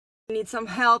Need some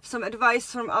help, some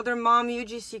advice from other mom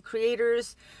UGC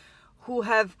creators who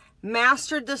have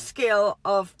mastered the skill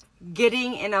of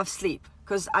getting enough sleep,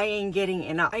 because I ain't getting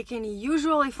enough. I can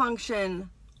usually function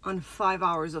on 5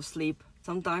 hours of sleep.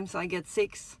 Sometimes I get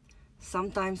 6,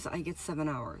 sometimes I get 7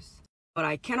 hours. What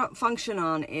I cannot function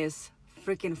on is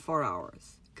freaking 4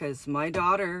 hours, because my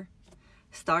daughter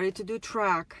started to do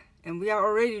track, and we are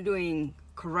already doing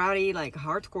karate like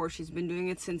hardcore. She's been doing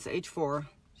it since age 4.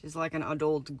 She's like an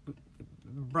adult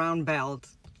brown belt,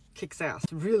 kicks ass,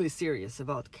 really serious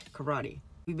about karate.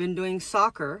 We've been doing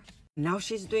soccer, now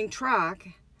she's doing track,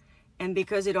 and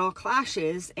because it all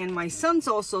clashes, and my son's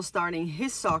also starting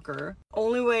his soccer,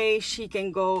 only way she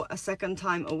can go a second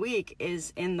time a week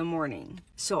is in the morning.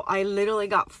 So I literally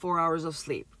got 4 hours of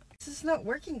sleep. This is not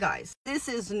working, guys. This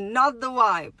is not the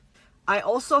vibe. I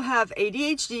also have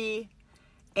ADHD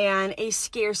and a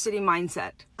scarcity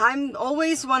mindset. I'm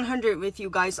always 100 with you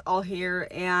guys all here,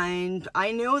 and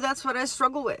I know that's what I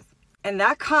struggle with. And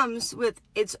that comes with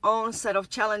its own set of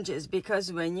challenges,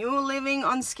 because when you're living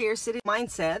on scarcity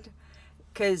mindset,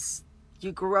 because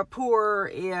you grew up poor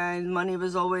and money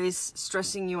was always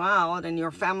stressing you out and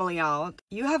your family out,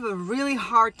 you have a really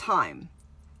hard time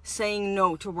saying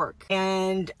no to work.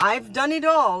 And I've done it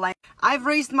all. Like, I've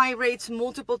raised my rates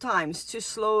multiple times to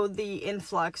slow the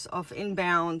influx of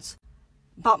inbounds,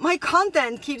 but my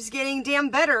content keeps getting damn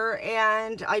better,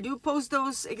 and I do post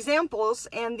those examples,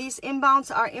 and these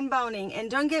inbounds are inbounding. And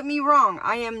don't get me wrong,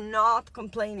 I am not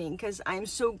complaining, because I'm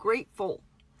so grateful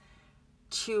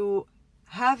to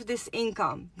have this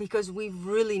income, because we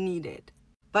really need it.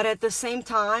 But at the same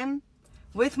time,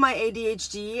 with my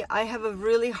ADHD, I have a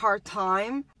really hard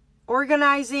time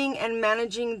organizing and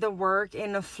managing the work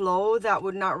in a flow that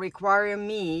would not require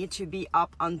me to be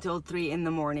up until 3 in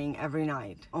the morning every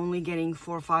night, only getting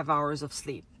 4 or 5 hours of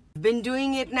sleep. I've been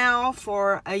doing it now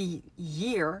for a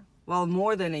year, well,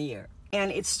 more than a year,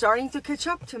 and it's starting to catch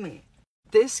up to me.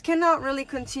 This cannot really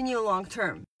continue long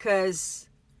term, because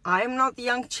I'm not the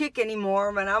young chick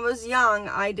anymore. When I was young,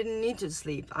 I didn't need to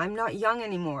sleep. I'm not young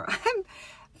anymore. I'm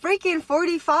freaking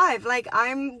 45. Like,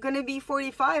 I'm gonna be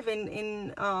 45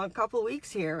 in a couple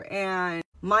weeks here, and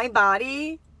my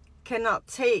body cannot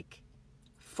take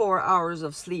 4 hours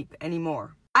of sleep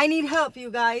anymore. I need help, you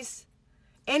guys.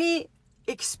 Any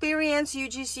experienced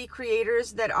UGC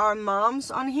creators that are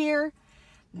moms on here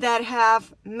that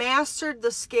have mastered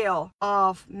the skill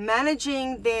of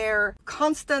managing their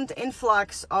constant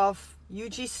influx of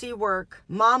UGC work,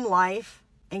 mom life,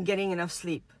 and getting enough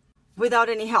sleep without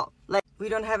any help. Like, we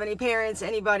don't have any parents,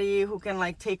 anybody who can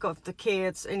like take off the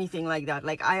kids, anything like that.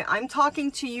 Like, I'm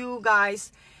talking to you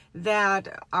guys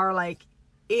that are like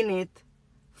in it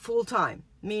full time,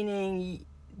 meaning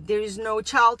there is no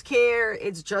childcare,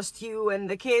 it's just you and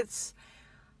the kids.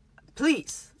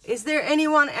 Please, is there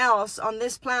anyone else on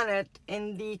this planet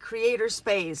in the creator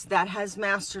space that has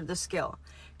mastered the skill?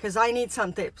 Because I need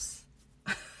some tips.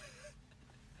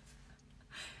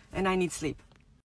 And I need sleep.